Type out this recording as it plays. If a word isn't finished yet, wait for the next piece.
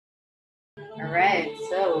All right,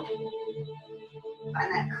 so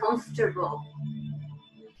find that comfortable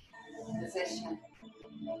position.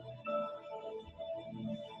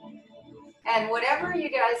 And whatever you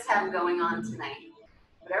guys have going on tonight,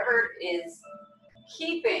 whatever is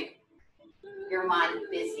keeping your mind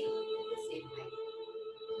busy this evening.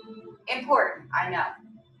 Important, I know.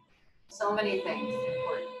 So many things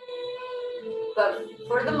important. But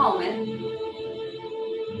for the moment,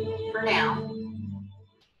 for now,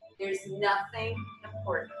 there's nothing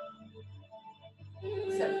important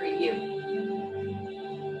except for you.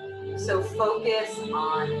 So focus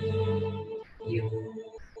on you.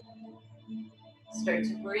 Start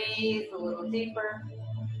to breathe a little deeper.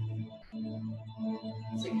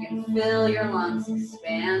 So you can fill your lungs,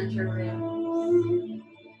 expand your ribs.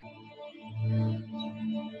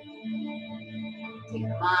 Take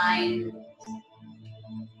your mind,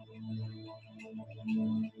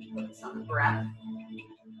 focus on the breath.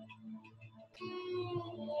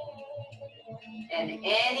 And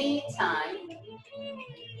anytime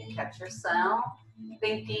you catch yourself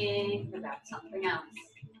thinking about something else,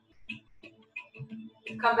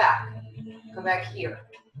 come back here,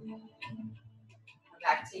 come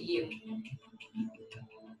back to you.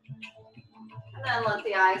 And then let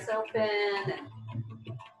the eyes open and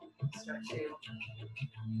start to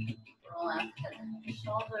roll out the head and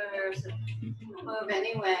shoulders. Don't move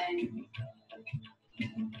anyway.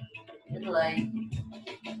 Good light.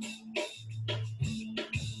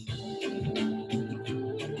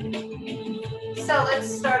 So let's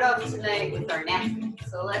start off tonight with our neck.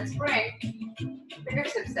 So let's bring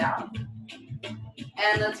fingertips out.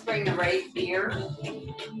 And let's bring the right ear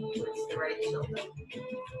towards the right shoulder.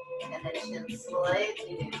 And then chin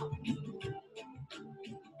slightly down.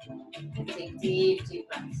 And take deep, deep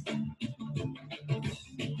breaths.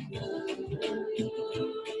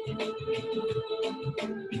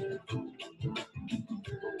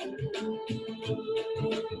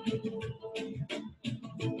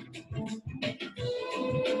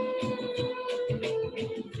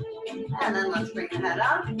 And then let's bring the head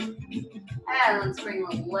up. And let's bring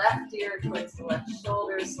the left ear towards the left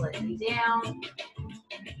shoulder, slightly down.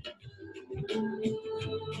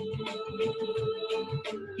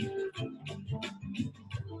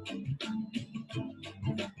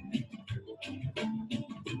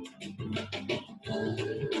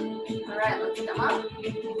 All right, let's come up.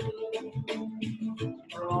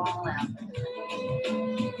 Roll out.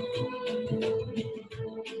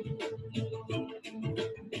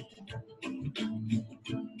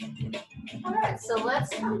 All right, so let's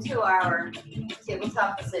come to our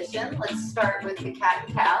tabletop position. Let's start with the cat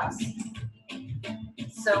and cows.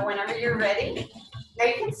 So whenever you're ready, now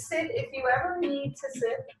you can sit if you ever need to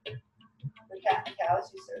sit. The cat and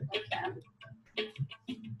cows, you certainly can.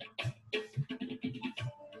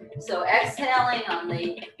 So exhaling on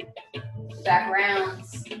the back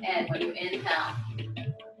rounds, and when you inhale,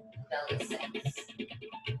 belly sinks.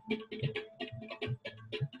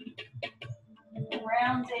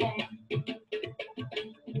 Rounding.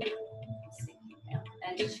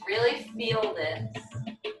 And just really feel this.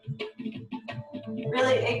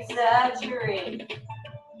 Really exaggerate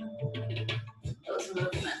those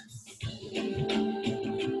movements.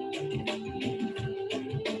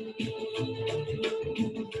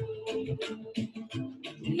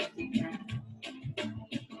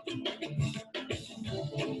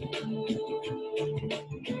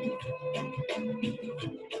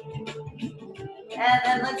 And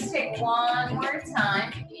then let's take one more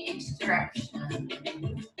time in each direction.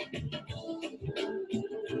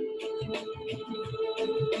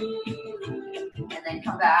 And then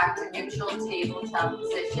come back to neutral tabletop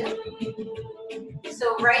position. So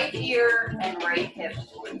right ear and right hip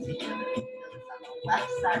towards each other. On the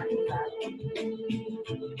left side of the back.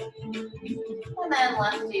 And then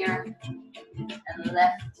left ear and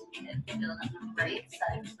left hip. Feel on the right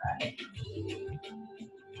side of the back.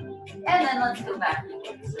 And then let's go back and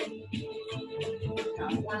forth. So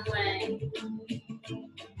down one way.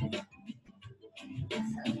 So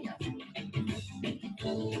the other.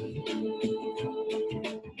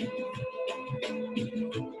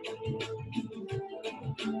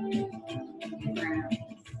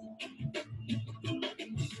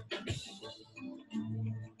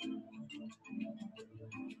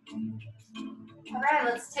 All right,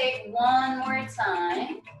 let's take one more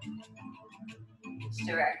time. Each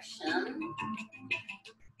direction.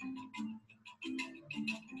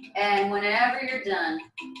 And whenever you're done,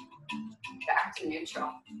 back to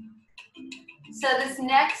neutral. So this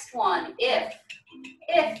next one, if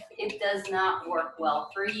it does not work well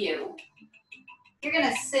for you, you're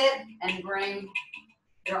gonna sit and bring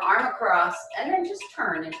your arm across and then just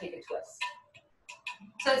turn and take a twist.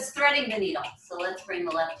 So it's threading the needle. So let's bring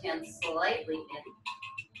the left hand slightly in.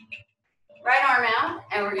 Right arm out,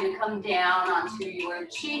 and we're going to come down onto your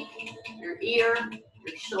cheek, your ear,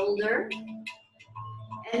 your shoulder.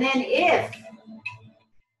 And then if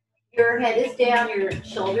your head is down, your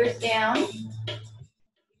shoulders down, you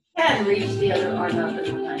can reach the other arm up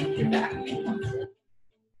and behind your back if you want to.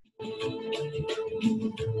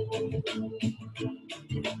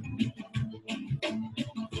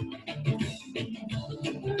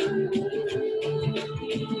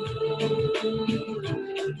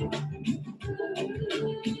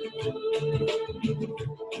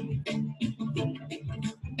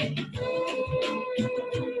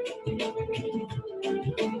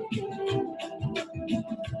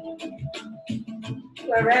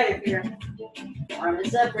 All right, if your arm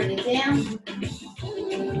is up, bring it down.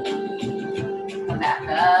 Come back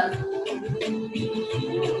up.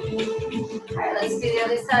 All right, let's do the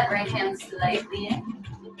other side. Right hand slightly in.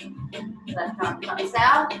 Left arm comes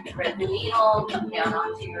out. Thread the needle. Come down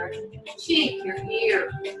onto your cheek, your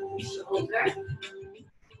ear, your shoulder.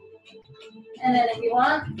 And then if you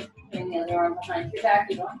want, bring the other arm behind your back.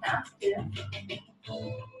 You don't have to.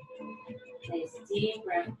 Nice deep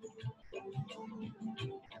breath.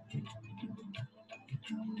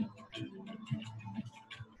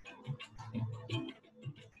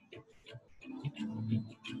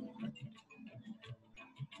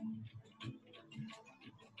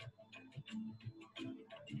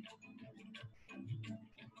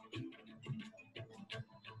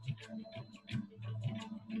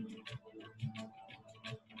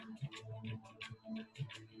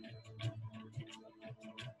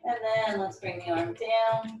 And then let's bring the arm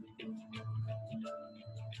down.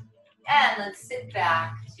 And let's sit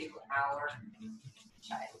back to our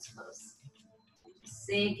child's pose.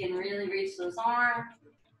 Sink and really reach those arms.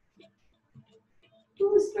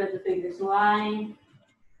 Ooh, spread the fingers wide.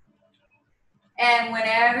 And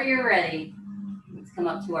whenever you're ready, let's come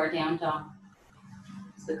up to our down dog.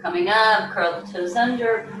 So coming up, curl the toes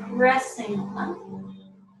under, pressing up.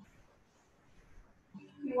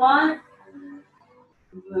 If you want,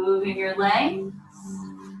 moving your legs.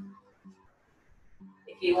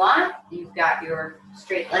 If you want, you've got your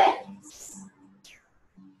straight legs.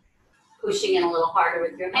 Pushing in a little harder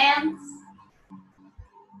with your hands.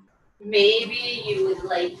 Maybe you would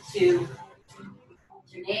like to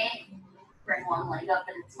alternate, bring one leg up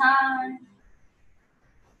at a time.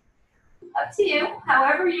 Up to you,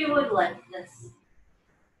 however you would like this.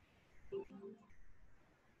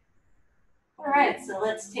 All right, so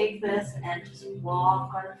let's take this and just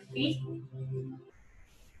walk our feet.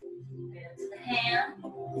 Get into the hand.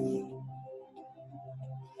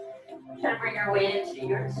 Try to bring our weight into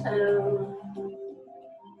your toes.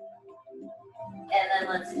 And then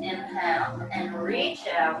let's inhale and reach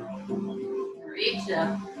out. Reach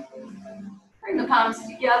up. Bring the palms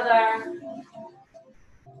together.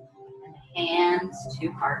 And hands to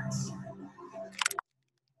hearts.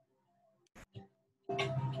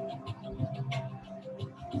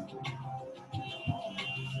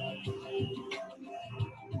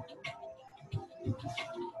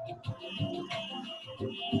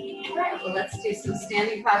 All right, well, let's do some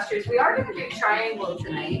standing postures. We are going to do triangle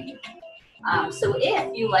tonight. So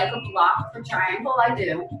if you like a block for triangle, I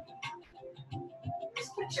do.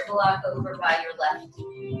 Just put your block over by your left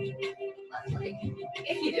leg.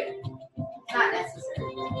 If you do. It's not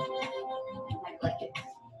necessary. I like it.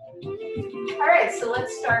 All right, so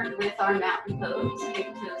let's start with our mountain pose.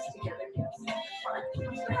 Big toes together.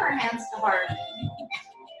 Let's bring our hands to heart.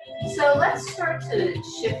 So let's start to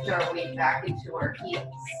shift our weight back into our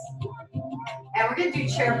heels. And we're going to do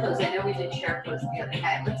chair pose. I know we did chair pose the other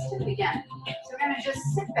night. Let's do it again. So we're going to just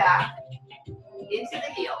sit back into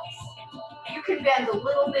the heels. You can bend a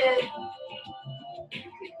little bit. You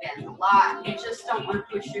can bend a lot. You just don't want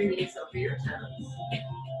to push your knees over your toes.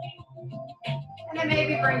 And then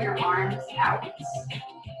maybe bring your arms out.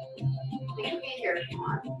 You can be here if you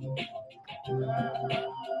want.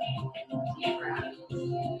 Deep breath.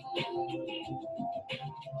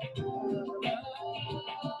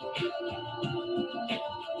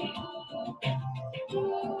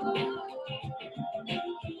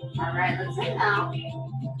 All right, let's inhale.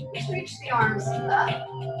 Just reach the arms up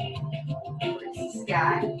towards the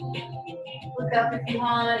sky. Look up if you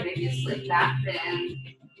want, maybe a slight back bend.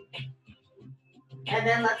 And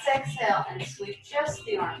then let's exhale and sweep just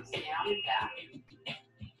the arms down and back.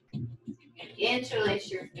 Interlace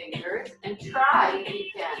your fingers and try, if you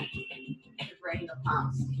can, to bring the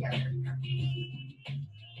palms together.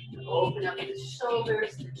 Open up the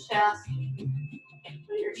shoulders, the chest.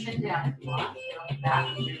 Put your chin down if you want. Feel the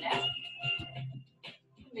back of your neck.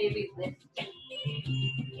 Maybe lift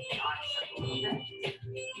Arms up a little bit.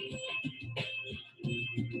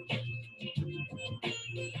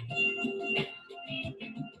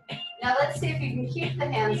 Now let's see if you can keep the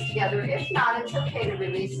hands together. If not, it's okay to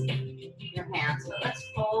release your hands, but let's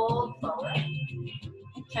fold forward.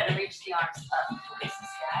 Try to reach the arms up towards the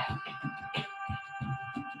sky.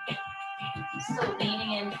 Still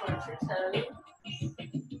leaning in towards your toes.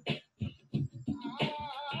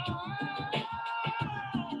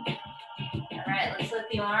 All right, let's let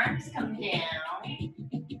the arms come down.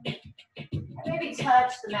 And maybe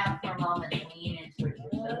touch the mat for a moment and lean in towards your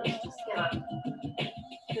toes. Just get a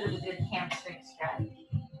bit of a good hamstring stretch.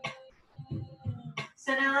 So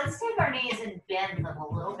now let's take our knees and bend them a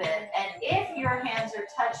little bit. And if your hands are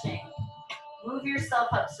touching, move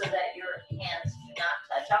yourself up so that your hands do not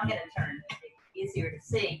touch. I'm going to turn to make it easier to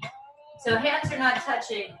see. So hands are not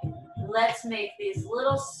touching. Let's make these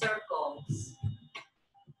little circles.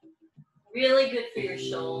 Really good for your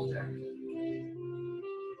shoulder.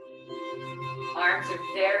 Arms are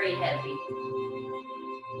very heavy.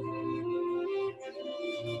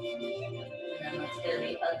 And then let's go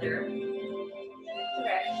the other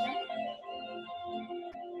direction.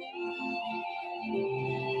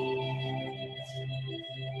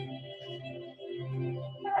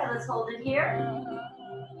 All right, let's hold it here.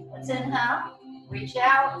 Let's inhale, reach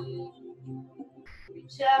out,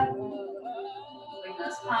 reach up, bring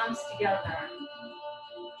those palms together.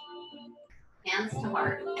 Hands to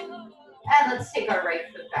heart. And let's take our right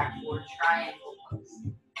foot back forward, triangle pose.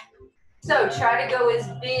 So try to go as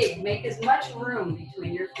big, make as much room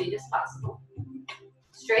between your feet as possible.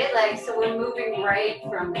 Straight legs, so we're moving right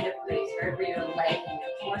from the hip crease, wherever your leg and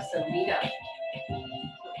your torso meet up.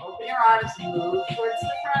 Open your arms, move towards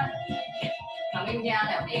the front. Coming down,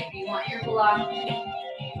 now maybe you want your block,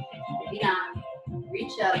 maybe not.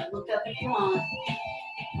 Reach up, look up if you want.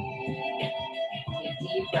 Take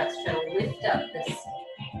deep breaths, try to lift up this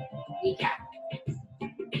kneecap.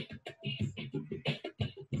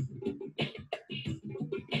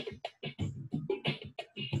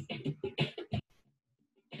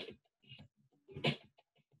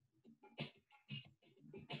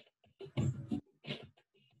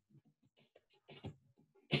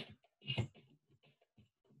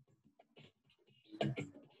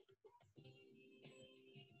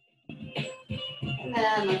 And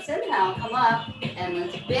then let's inhale, come up, and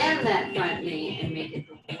let's bend that front knee and make it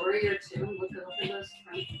the warrior two. Look over those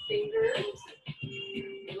front fingers.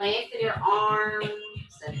 Lengthen your arms,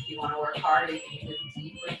 and if you want to work harder, you can go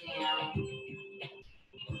deeper down.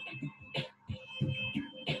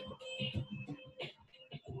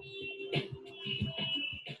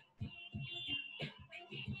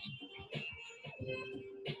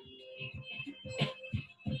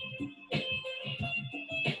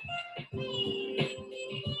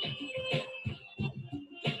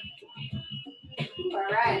 All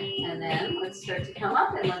right, and then let's start to come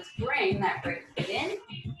up and let's bring that right foot in.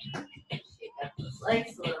 Shake up those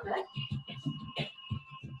legs a little bit.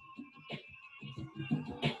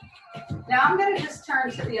 Now I'm going to just turn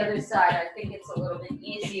to the other side. I think it's a little bit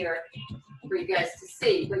easier for you guys to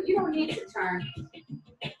see, but you don't need to turn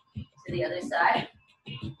to the other side.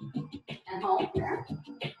 And hold there.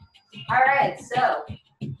 All right, so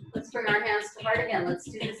let's bring our hands to heart again. Let's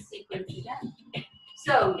do this sequence again.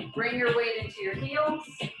 So bring your weight into your heels.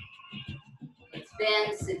 Let's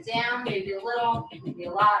bend, sit down, maybe a little, maybe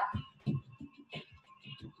a lot.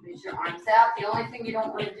 Reach your arms out. The only thing you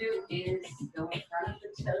don't want to do is go in front of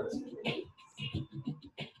the toes with the knees.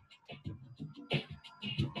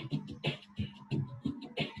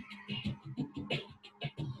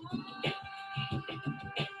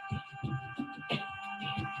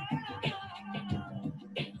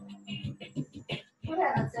 Okay,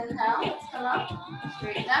 let's inhale, let's come up,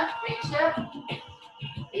 straighten up, reach up,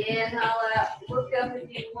 inhale out, look up if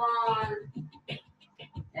you want,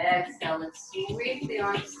 exhale, let's sweep the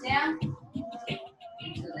arms down,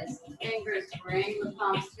 interlace the fingers, bring the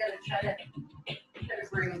palms together, try to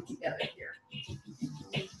bring them together here.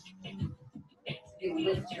 So you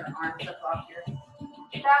lift your arms up off your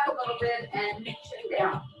back a little bit and chin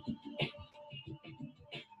down.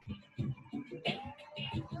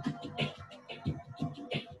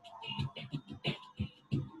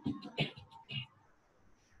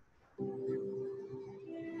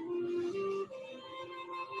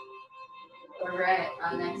 All right,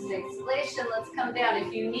 on next exhalation, let's come down.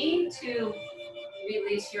 If you need to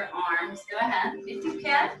release your arms, go ahead. If you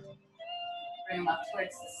can, bring them up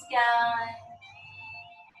towards the sky.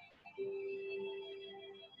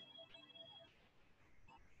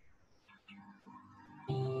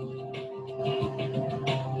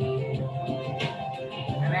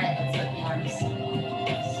 All right, let's let the arms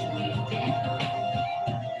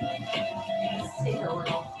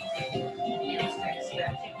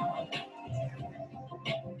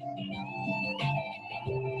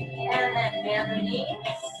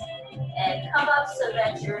come up so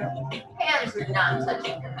that your hands are not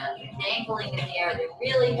touching your mat. You're dangling in the air. They're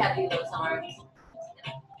really heavy, those arms.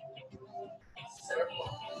 Circle.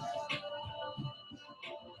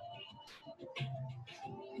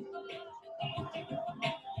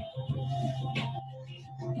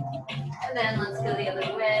 And then let's go the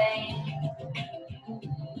other way.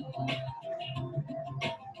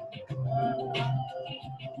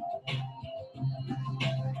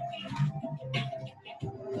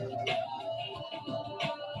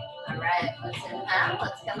 All right, let's inhale.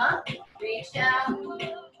 Let's come up. Reach out.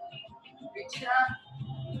 Reach up.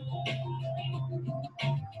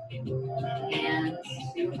 Hands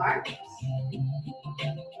to heart.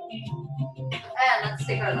 And let's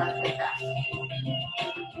take our left foot back.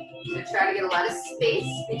 So try to get a lot of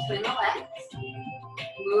space between the legs.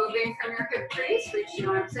 Moving from your hip crease, reach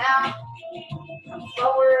your arms out. Come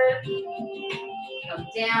forward. Come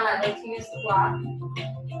down. I like to use the block.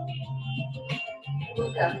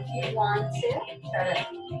 Look up if you want to. Try to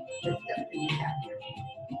lift up the kneecap.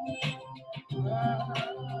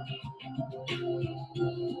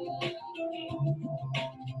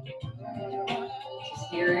 Just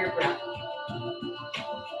hear your breath.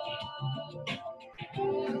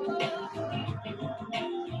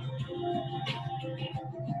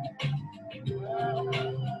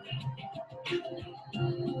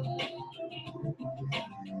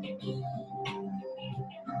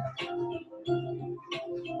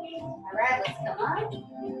 All right, let's come on.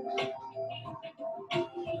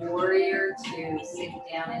 Warrior two. Sink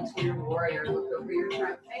down into your warrior. Look over your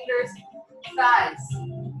front fingers. Thighs.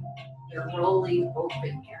 They're rolling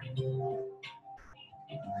open here.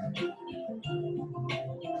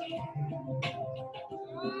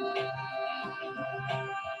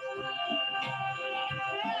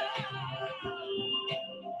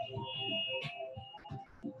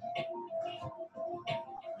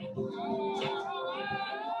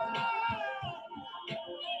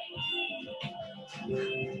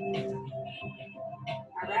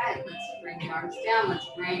 All right, let's bring the arms down. Let's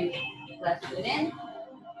bring left foot in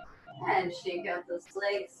and shake out those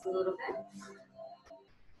legs a little bit.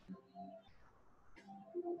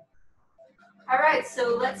 All right,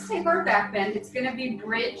 so let's take our back bend. It's going to be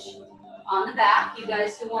bridge on the back. You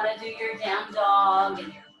guys who want to do your down dog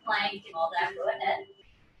and your plank and all that, go ahead.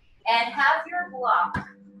 And have your block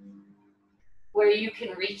where you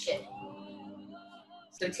can reach it.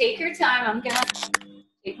 So take your time. I'm going to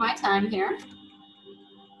take my time here.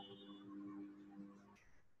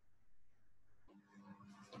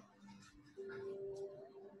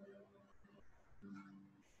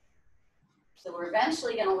 So we're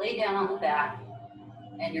eventually going to lay down on the back,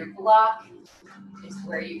 and your block is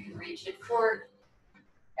where you can reach it forward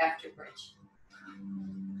after bridge.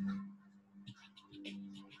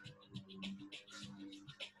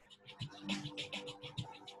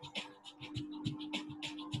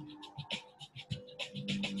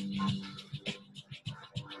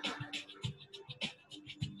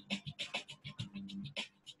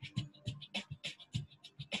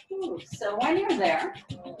 Ooh, so when you're there,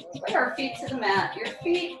 put our feet to the mat. Your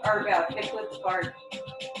feet are about hip width apart.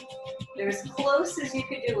 They're as close as you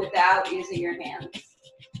could do without using your hands.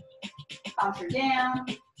 Palms are down.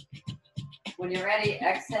 When you're ready,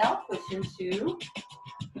 exhale, push into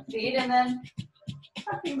the feet and then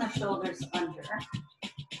tucking the shoulders under.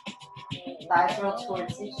 Thighs roll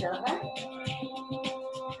towards each other.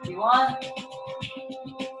 If you want,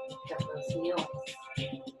 get those heels.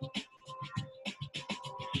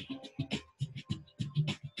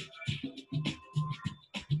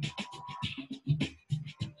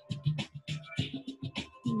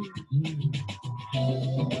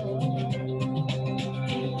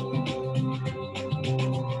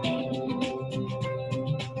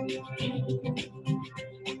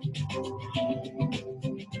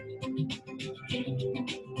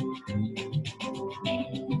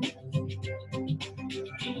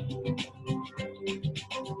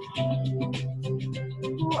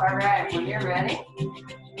 All right, when you're ready,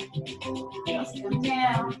 heels come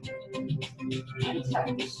down, and tuck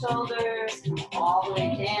the shoulders, come all the way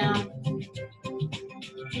down.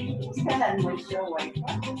 Just go ahead and wish your way.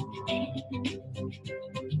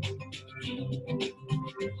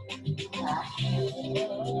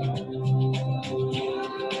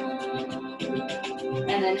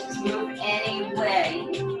 And then just move any way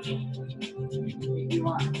that you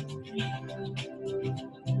want.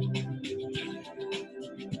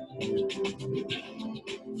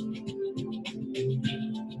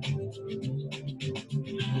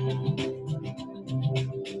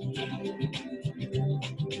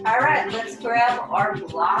 All right, let's grab our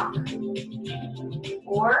block,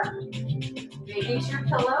 or maybe it's your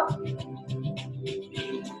pillow.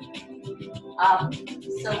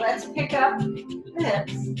 So let's pick up the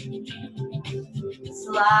hips.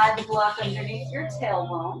 Slide the block underneath your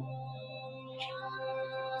tailbone.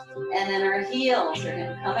 And then our heels are going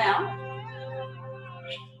to come out.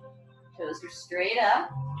 Toes are straight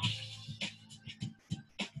up.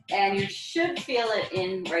 And you should feel it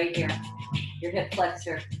in right here, your hip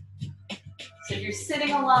flexor. So if you're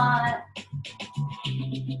sitting a lot,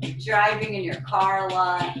 you're driving in your car a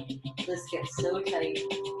lot, this gets so tight.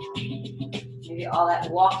 Maybe all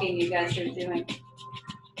that walking you guys are doing.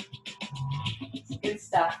 It's good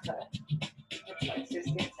stuff, but hip flexors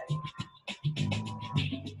get tight.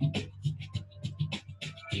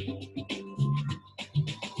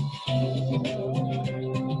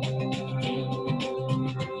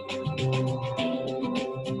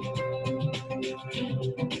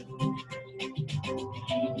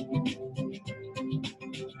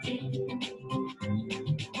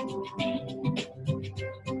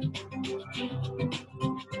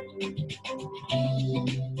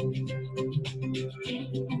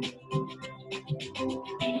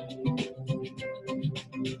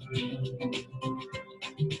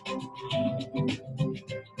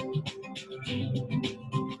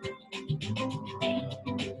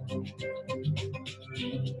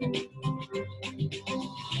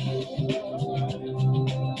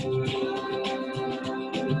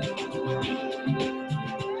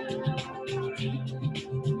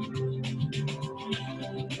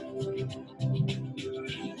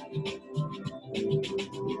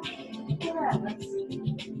 Let's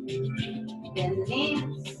bend the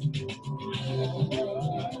knees.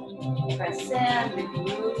 Press in,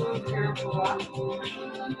 remove your block.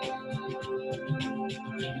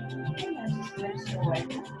 And then just twist your way.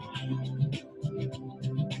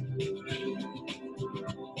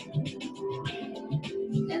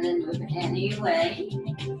 And then move any way.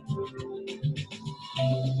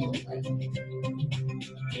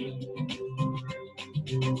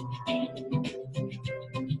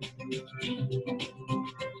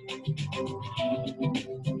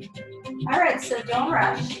 All right, so don't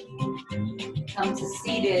rush. Come to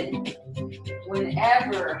seated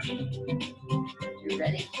whenever you're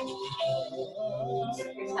ready.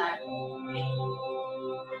 Take your time.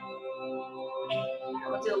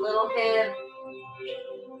 We'll do a little hip,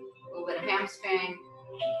 a little bit of hamstring.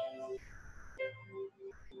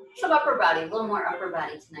 Some upper body, a little more upper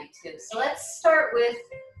body tonight too. So let's start with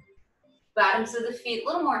bottoms of the feet, a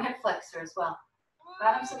little more hip flexor as well.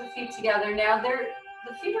 Bottoms of the feet together. Now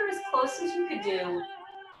the feet are as close as you could do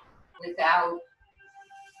without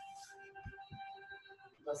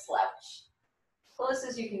the slouch. Close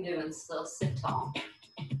as you can do and still sit tall.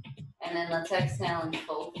 And then let's exhale and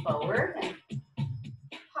fold forward and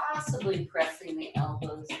possibly pressing the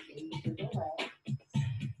elbows into the legs.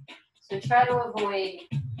 So try to avoid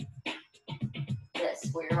this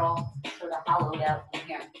where you're all sort of hollowed out from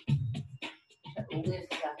here.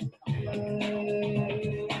 Lift up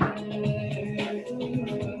and come back.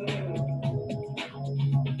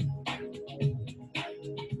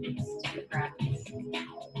 Deep breaths.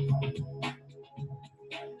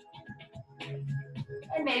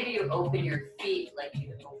 And maybe you open your feet like you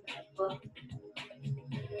would open a book.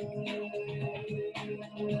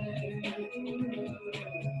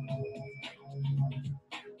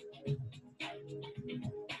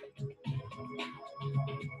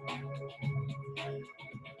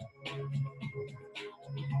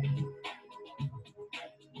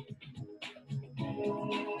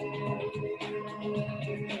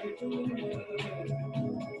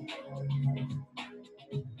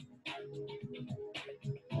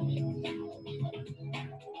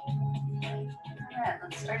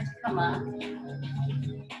 Let's start to come up.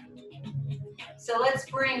 So let's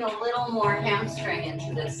bring a little more hamstring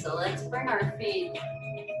into this. So let's bring our feet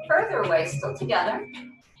further away, still together.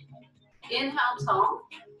 Inhale tall.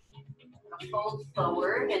 Fold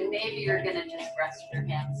forward, and maybe you're going to just rest your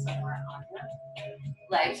hands somewhere on your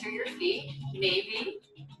legs or your feet. Maybe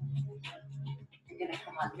you're going to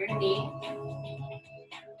come underneath.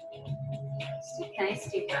 Just do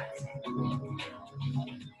nice deep breaths.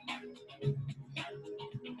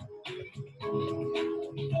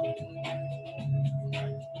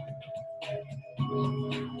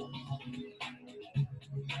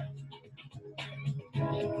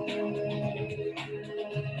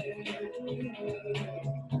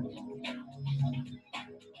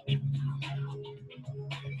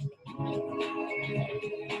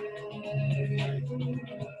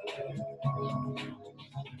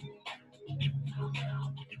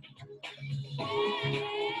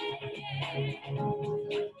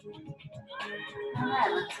 All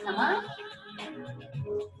right, let's come up.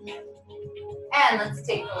 And let's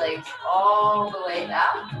take the legs all the way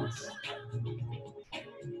out.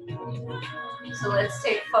 So let's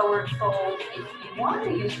take forward fold. If you want to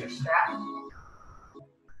use your strap, of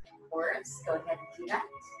course, go ahead and do that.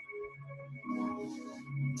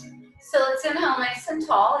 So let's inhale nice and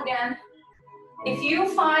tall again. If you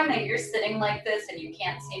find that you're sitting like this and you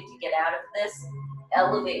can't seem to get out of this,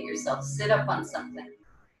 elevate yourself, sit up on something.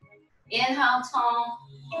 Inhale tall.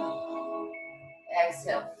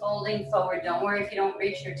 Exhale, folding forward. Don't worry if you don't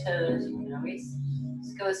reach your toes. You can always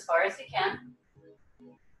just go as far as you can.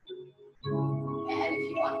 And if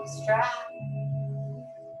you want the strap,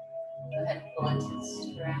 go ahead and pull into the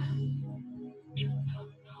strap.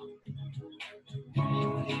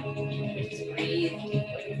 Just breathe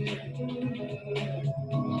deeply.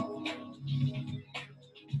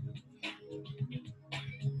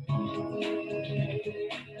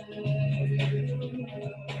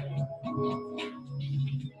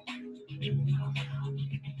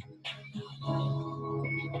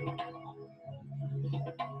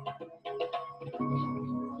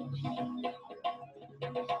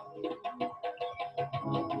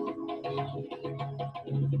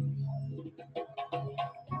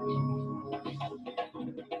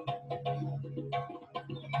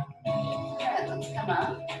 Alright, let's come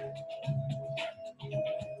up.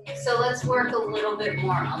 So let's work a little bit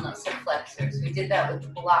more on those hip flexors. We did that with the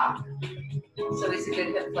block. So it's a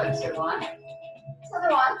good hip flexor one. This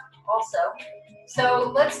other one also.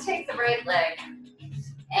 So let's take the right leg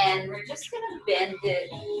and we're just gonna bend it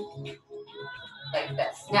like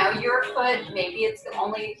this. Now your foot, maybe it's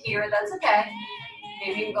only here, that's okay.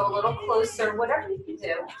 Maybe you can go a little closer, whatever you can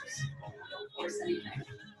do. Just don't force anything.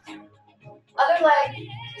 Other leg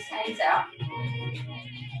just hangs out.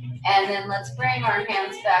 And then let's bring our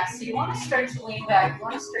hands back. So you want to start to lean back. You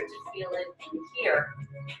want to start to feel it in here.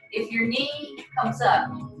 If your knee comes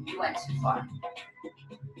up, you went too far.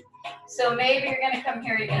 So maybe you're going to come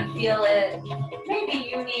here, you're going to feel it. Maybe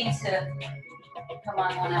you need to come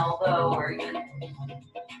on one elbow or even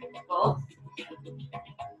both.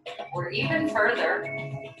 Or even further.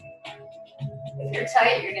 If you're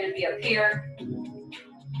tight, you're going to be up here.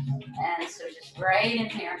 And so just right in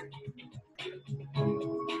here.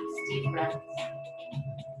 Deep breaths.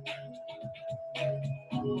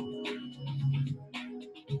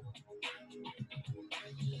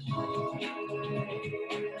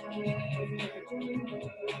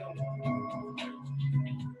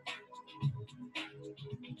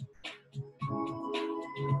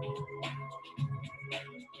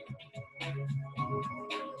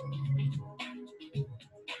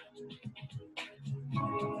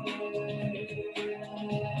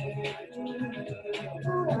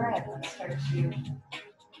 Alright, let's start to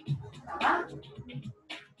come up.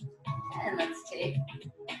 And let's take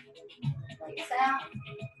legs out.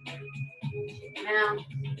 Shake them out.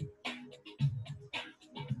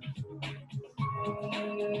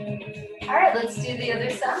 Alright, let's do the other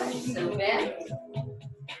side. So bend.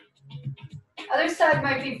 Other side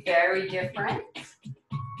might be very different.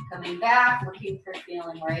 Coming back, looking for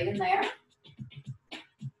feeling right in there.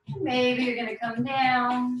 Maybe you're going to come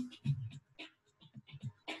down.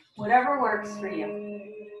 Whatever works for you.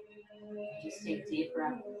 Just take deep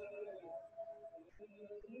breath.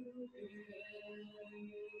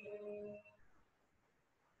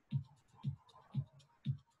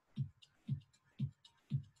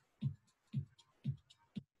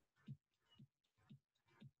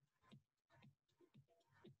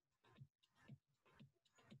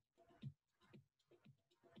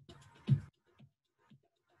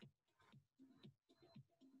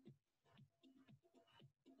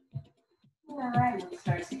 All right, let's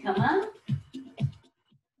start to come up.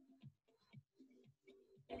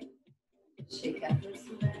 Shake up this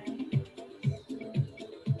leg.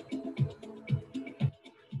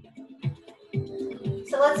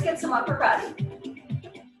 So let's get some upper body.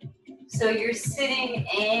 So you're sitting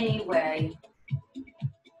anyway.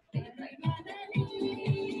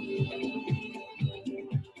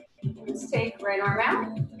 Let's take right arm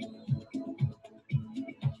out.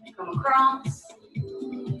 Come across.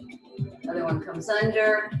 Other one comes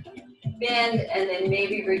under. Bend, and then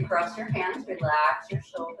maybe recross your hands. Relax your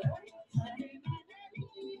shoulders.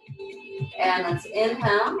 And let's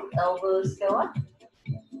inhale. Elbows go up.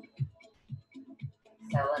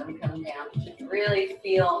 So let them come down. Just really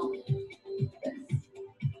feel this.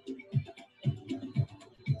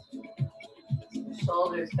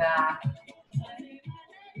 Shoulders back.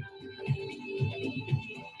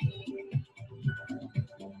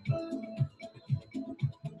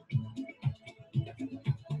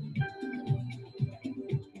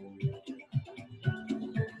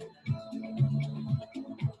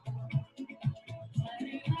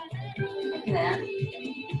 And then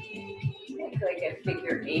make like a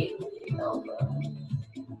figure 8 with the elbow.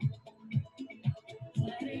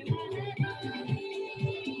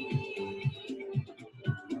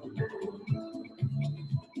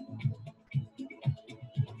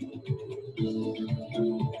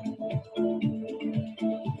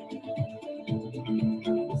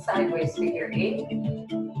 Sideways figure 8.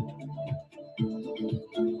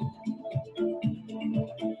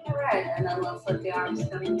 All right, and then let's let the arms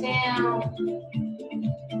come down.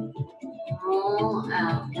 Roll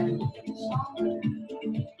out and shoulder.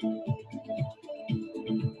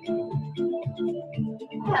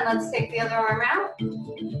 And let's take the other arm out.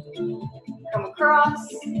 Come across.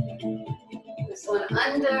 This one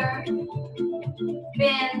under.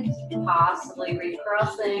 Bend, possibly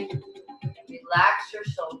recrossing. Relax your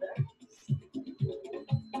shoulders.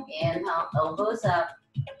 Inhale, elbows up.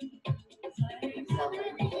 Exhale,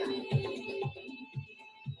 down.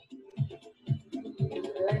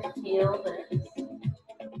 Good, feel this.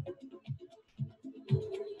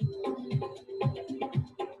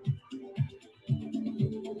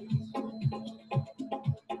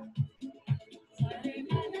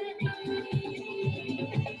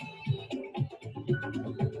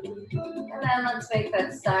 And then let's make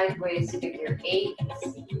that sideways figure 8.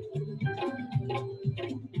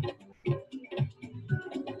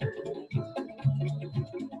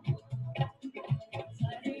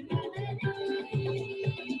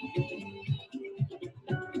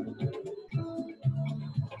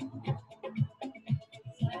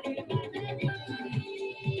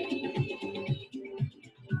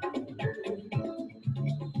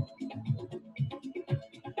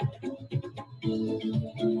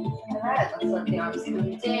 Alright, let's let the arms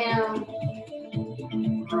come down.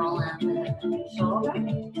 Roll out the head and shoulder.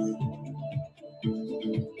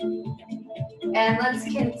 And let's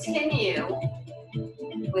continue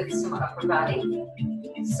with some upper body.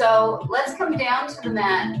 So let's come down to the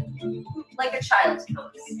mat like a child's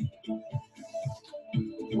pose.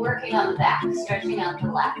 Working on the back, stretching out the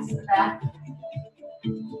lats, the back.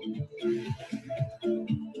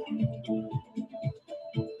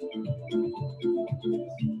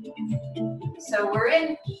 So we're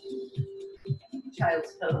in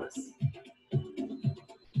child's pose.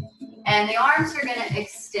 And the arms are going to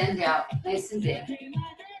extend out nice and big.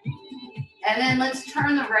 And then let's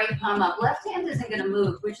turn the right palm up. Left hand isn't going to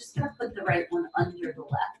move. We're just going to put the right one under the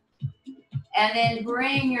left. And then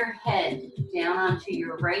bring your head down onto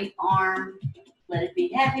your right arm. Let it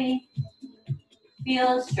be heavy.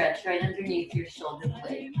 Feel a stretch right underneath your shoulder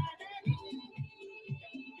blade.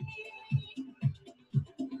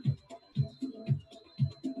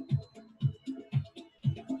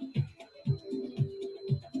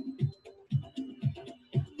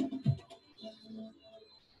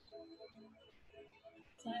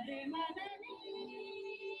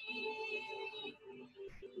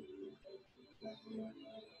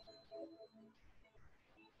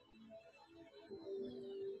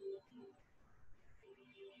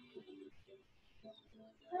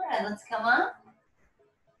 All right, let's come up.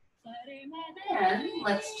 And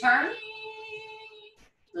let's turn.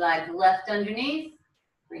 Slide the left underneath.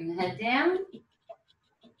 Bring the head down.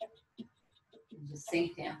 And just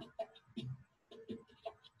sink down.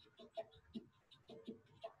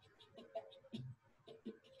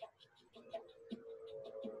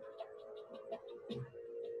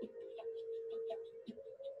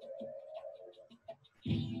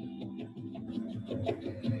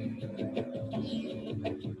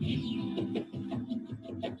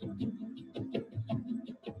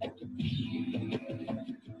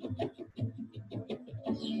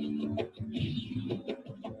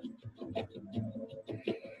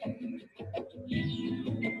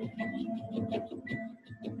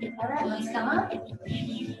 All right, let's come up.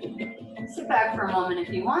 Sit back for a moment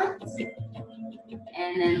if you want.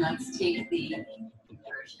 And then let's take the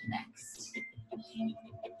inversion next.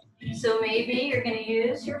 So maybe you're going to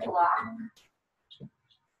use your block.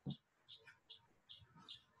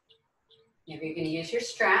 Maybe you're going to use your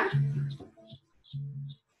strap.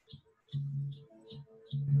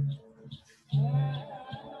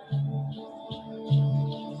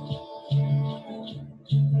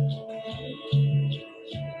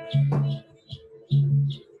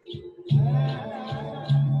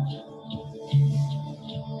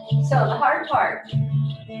 So the hard part,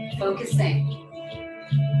 focusing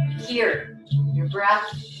here, your breath,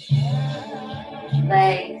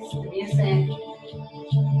 legs, the music,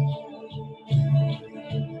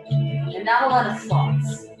 and not a lot of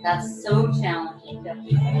thoughts. That's so challenging,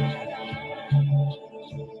 definitely.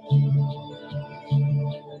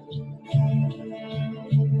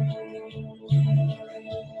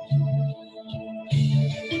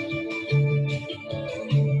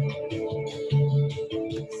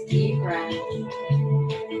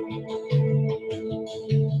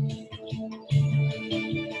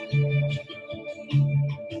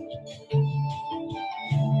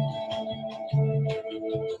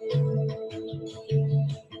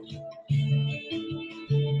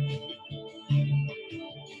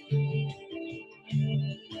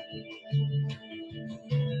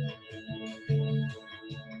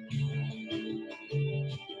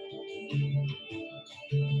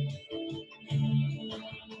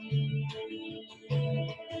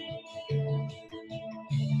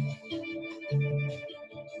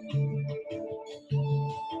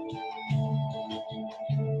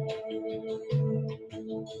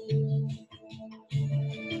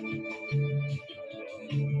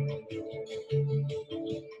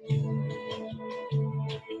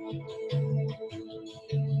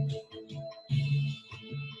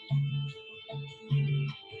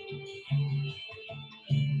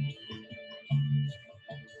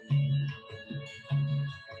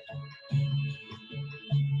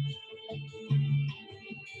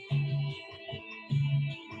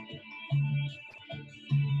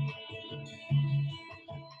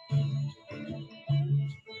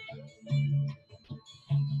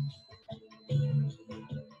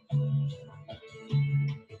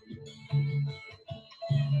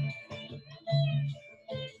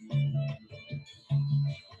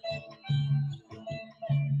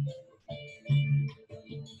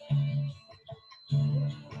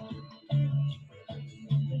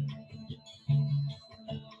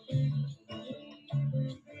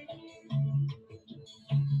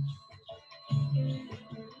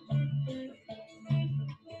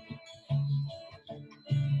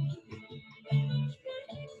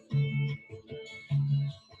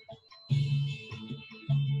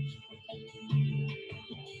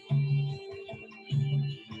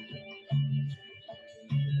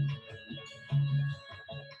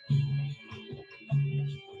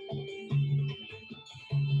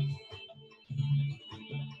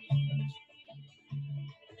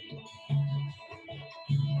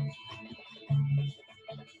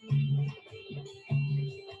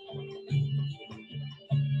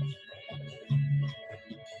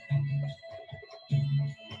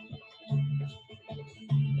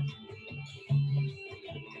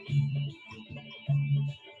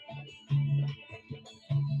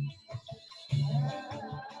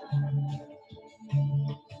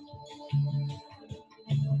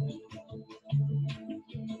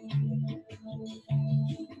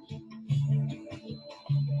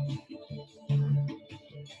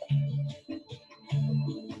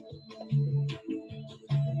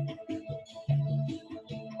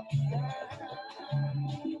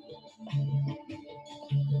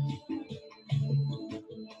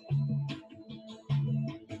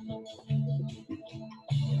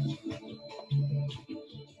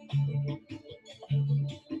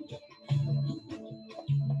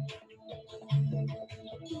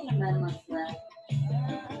 then let's let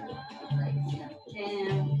legs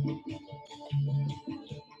down.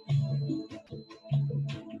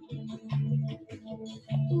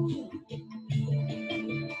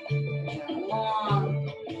 Long.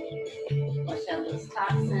 Push out those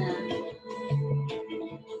toxins.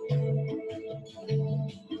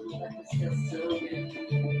 Let this feel so good.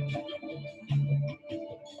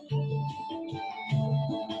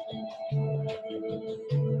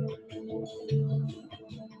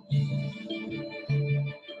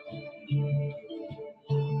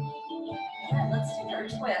 And let's take our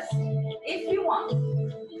twist. If you want,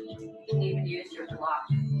 you can even use your block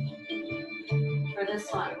for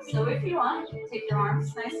this one. So if you want, take your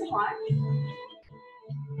arms nice and wide.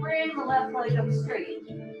 Bring the left leg up straight.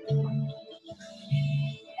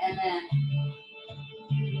 And then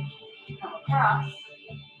come across.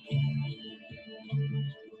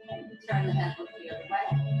 Turn the head, look the other way.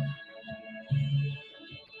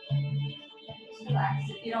 Just relax.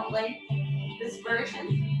 If you don't like this version,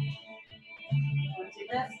 we'll do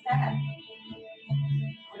this. Go ahead.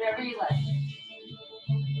 Whatever you like.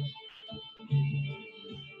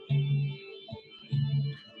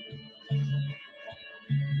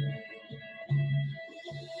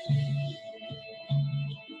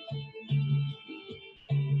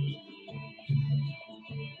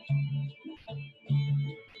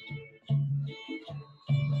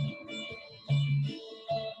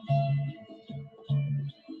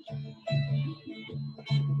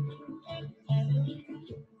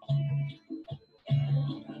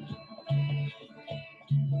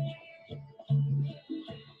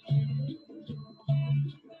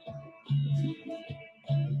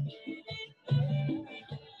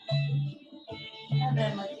 And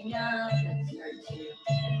then looking up and start to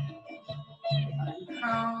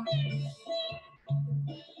uncross.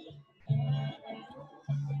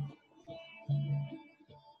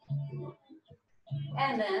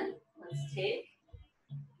 And then let's take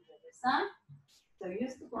the other side. So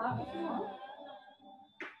use the block if you want.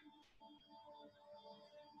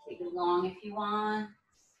 Take it long if you want.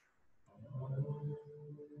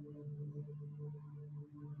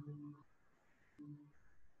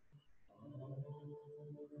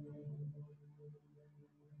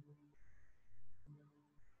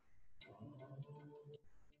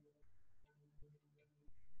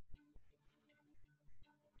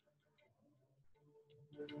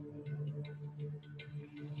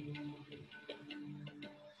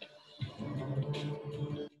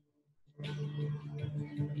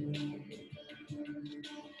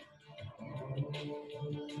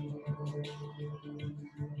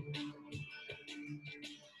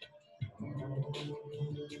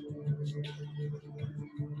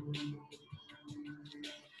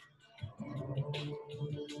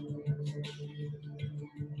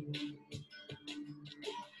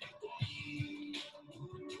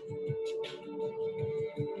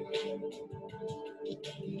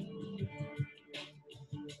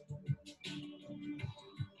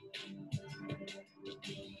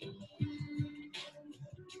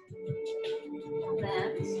 And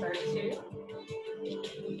then start to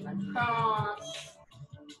uncross.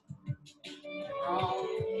 Roll.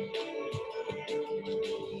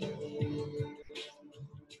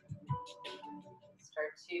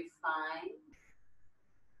 Start to find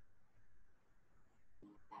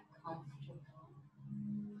that comfortable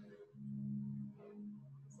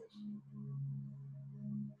position.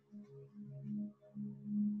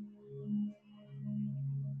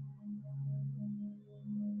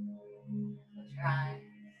 Try.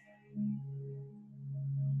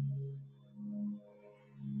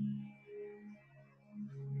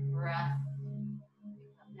 Breath.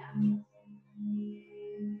 Become natural.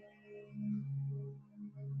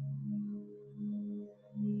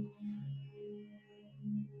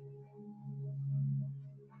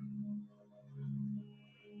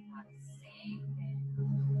 Same thing.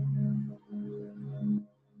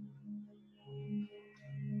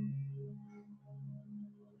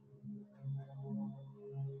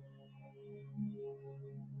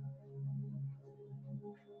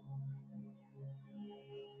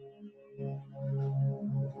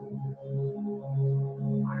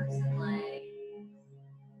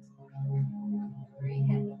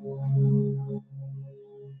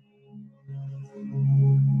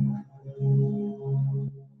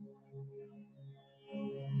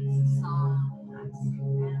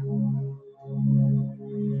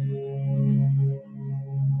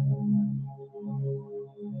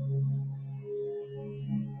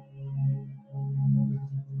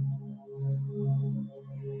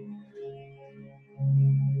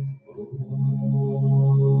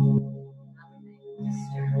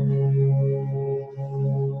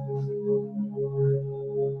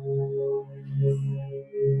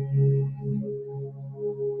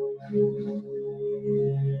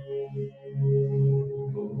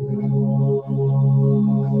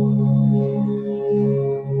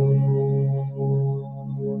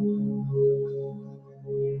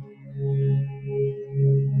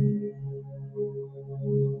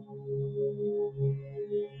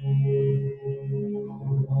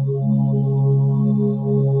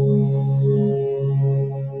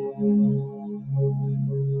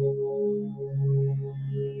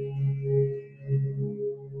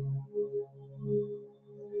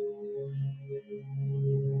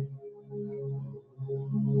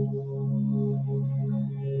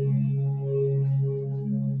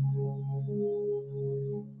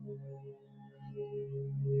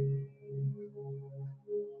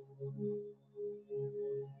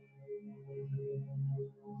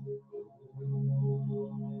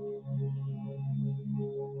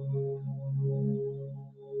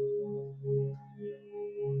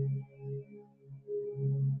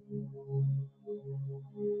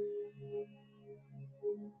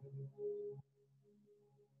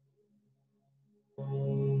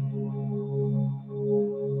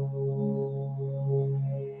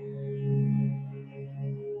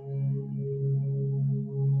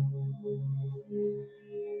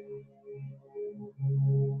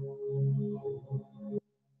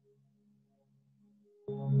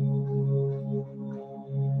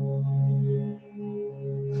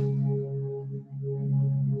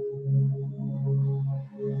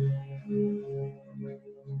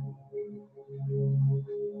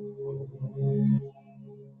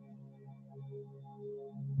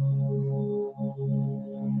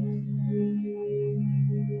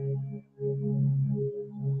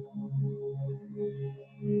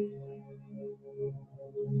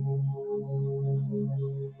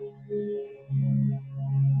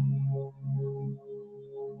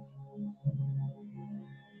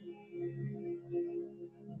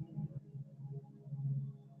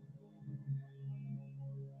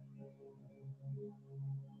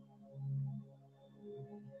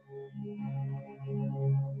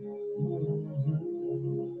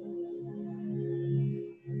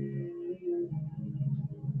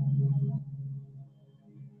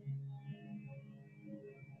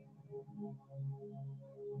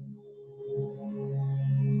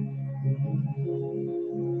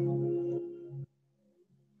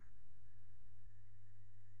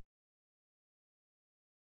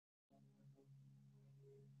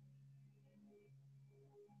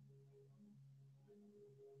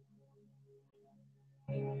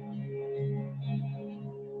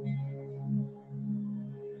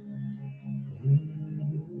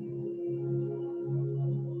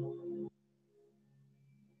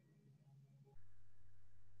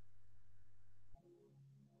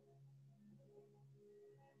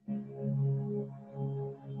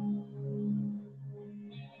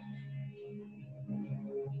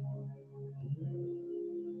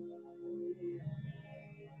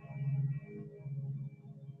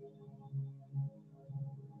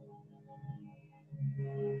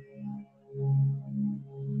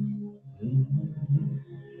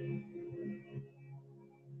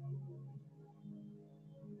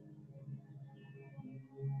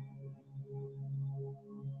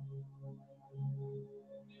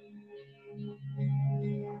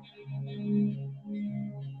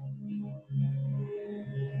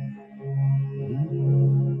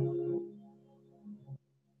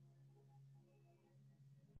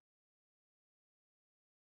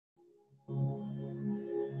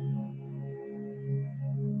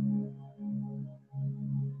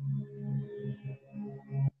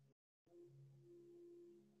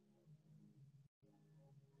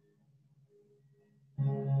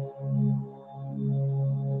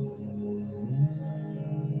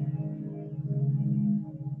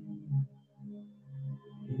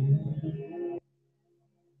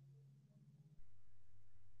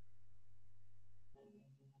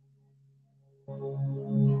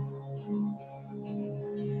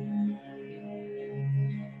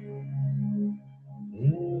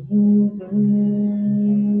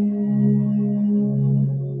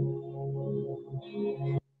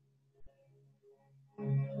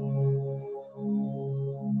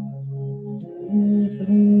 Start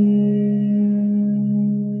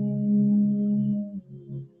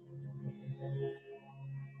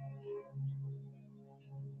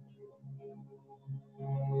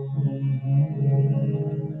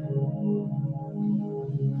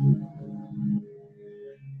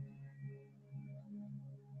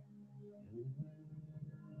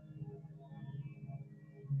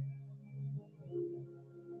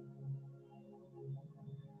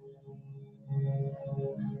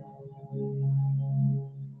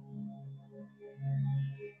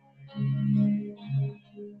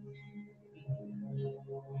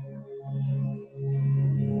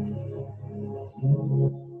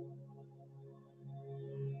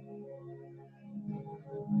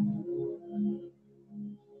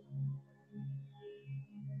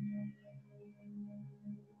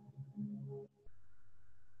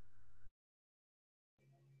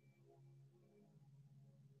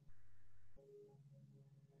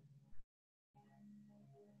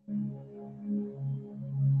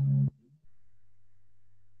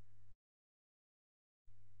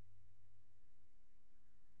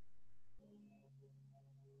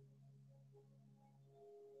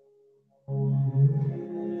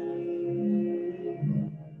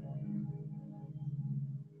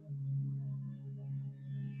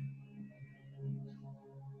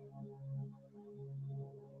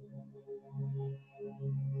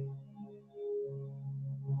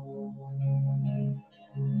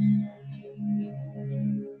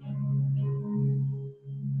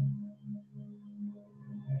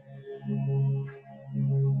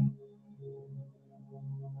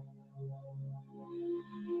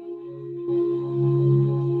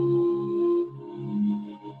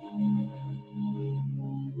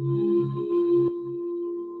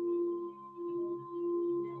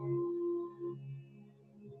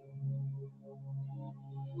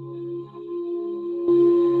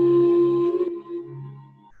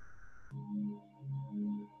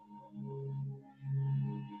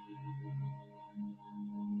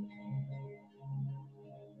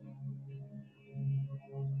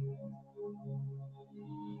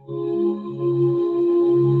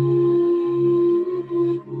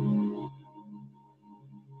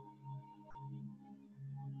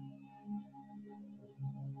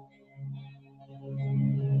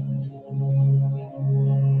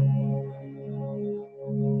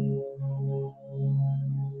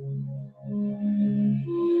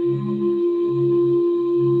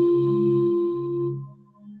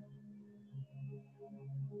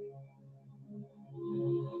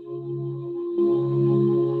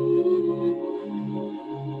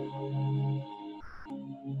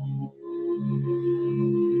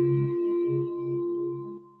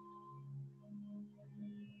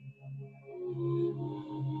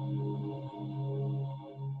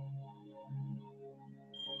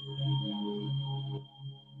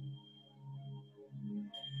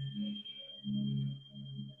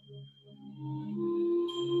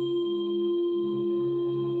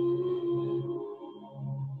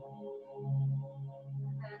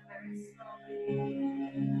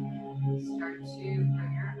to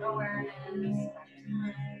bring your awareness back to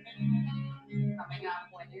breath. Coming up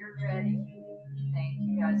when you're ready. Thank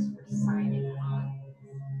you guys for signing